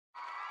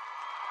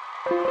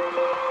Sitting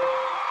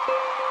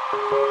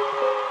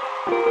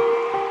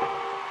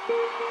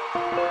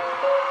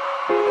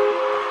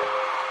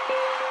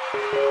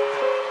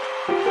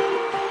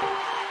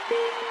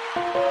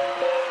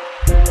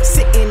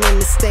in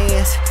the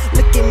stands,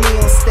 look at me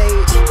on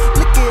stage.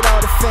 Look at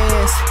all the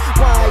fans,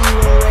 why are you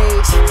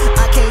enraged?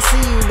 I can't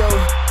see you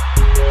though,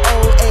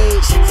 old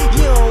age.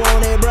 You don't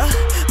want it, bruh,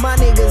 my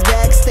niggas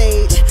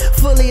backstage.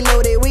 Fully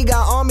loaded, we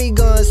got army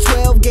guns,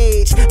 12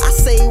 gauge. I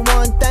say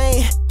one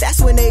thing, that's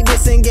when they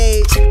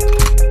disengage.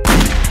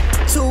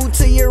 2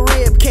 to your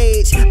rib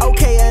cage,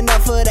 okay,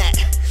 enough of that.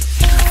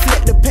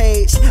 Flip the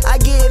page, I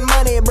get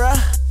money, bruh.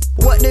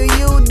 What do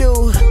you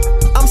do?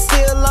 I'm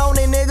still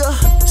lonely, nigga.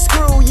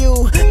 Screw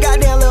you.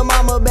 Goddamn little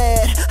mama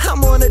bad.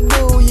 I'm gonna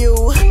do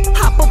you.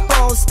 Hop up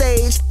on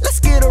stage. Let's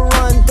get a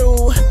run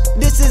through.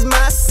 This is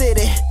my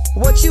city.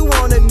 What you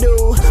wanna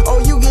do?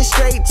 Oh, you get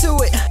straight to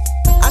it.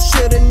 I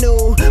shoulda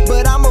knew,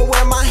 but I'ma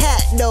wear my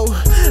hat though,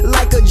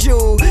 like a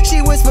Jew.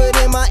 She whispered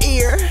in my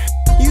ear,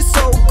 you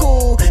so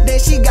cool. Then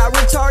she got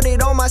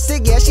retarded on my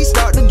stick, yeah, she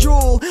start to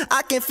drool.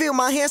 I can feel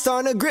my hands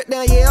starting to grip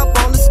down, yeah, up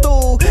on the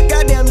stool.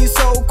 Goddamn, you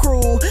so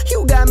cruel,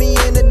 you got me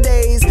in the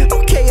daze.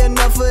 Okay,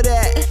 enough of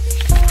that.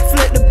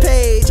 Flip the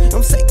page,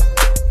 I'm saying,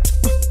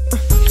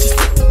 just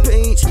flip the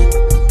page.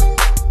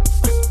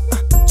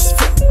 Just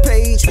flip the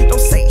page, don't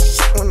say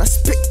shit when I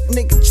spit,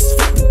 nigga, just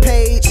flip the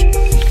page.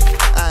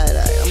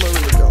 Alright, I'ma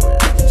really go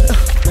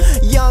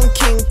in. Young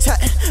King Tut,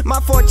 my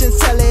fortunes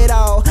tell it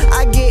all.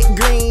 I get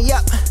green,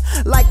 yup,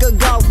 like a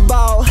golf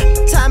ball.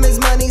 Time is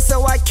money,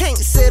 so I can't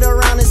sit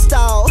around and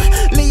stall.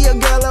 Leave your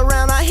girl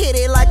around, I hit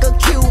it like a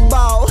cue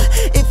ball.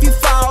 If you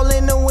fall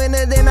in the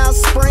winter, then I'll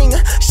spring.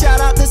 Shout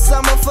out to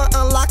Summer for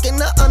unlocking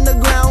the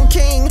underground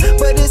king.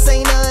 But this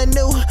ain't nothing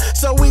new,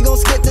 so we gon'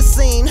 skip the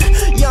scene.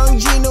 Young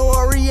Gino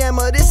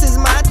Oriema, this is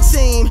my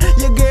team.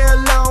 Your girl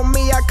on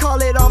me, I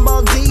call it on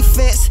ball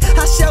defense.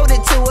 I showed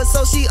it to her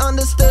so she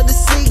understood the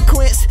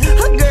sequence.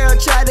 Her girl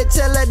tried to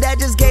tell her that,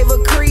 just gave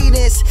her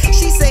credence.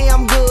 She say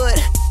I'm good,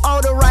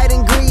 all the right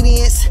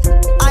ingredients.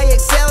 I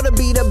excel to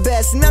be the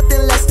best,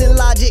 nothing less than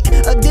logic.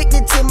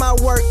 Addicted to my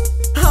work,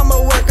 I'm a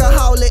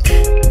workaholic.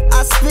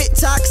 I spit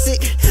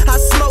toxic, I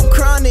smoke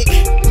chronic.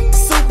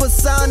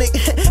 Supersonic,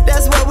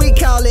 that's what we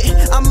call it.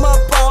 I'm up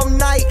all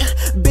night,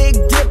 Big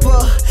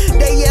Dipper.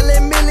 They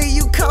yelling, Mili,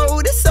 you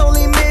cold, it's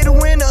only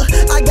midwinter.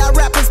 I got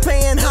rappers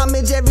paying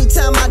homage every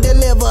time I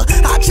deliver.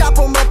 I chop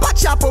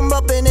them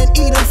up and then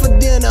eat them for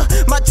dinner.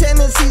 My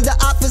tendencies to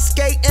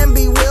obfuscate and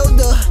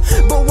bewilder.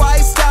 But why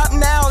stop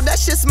now?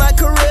 That's just my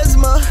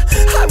charisma.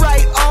 I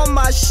write all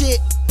my shit,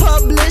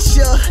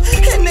 publisher,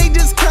 and they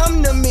just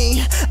come to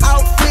me.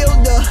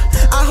 Outfielder,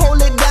 I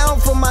hold it down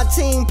for my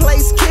team,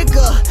 place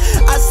kicker.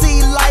 I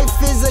see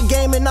life is a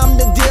game and I'm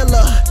the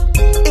dealer.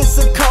 It's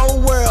a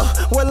cold world,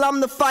 well I'm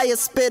the fire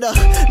spitter.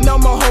 No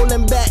more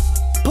holding back,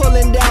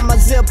 pulling down my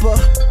zipper.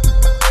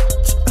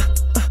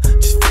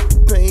 Just flip the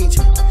page.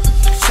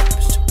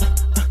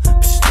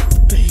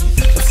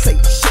 Don't say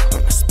shit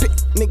when I spit,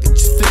 nigga,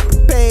 just flip the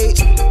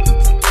page.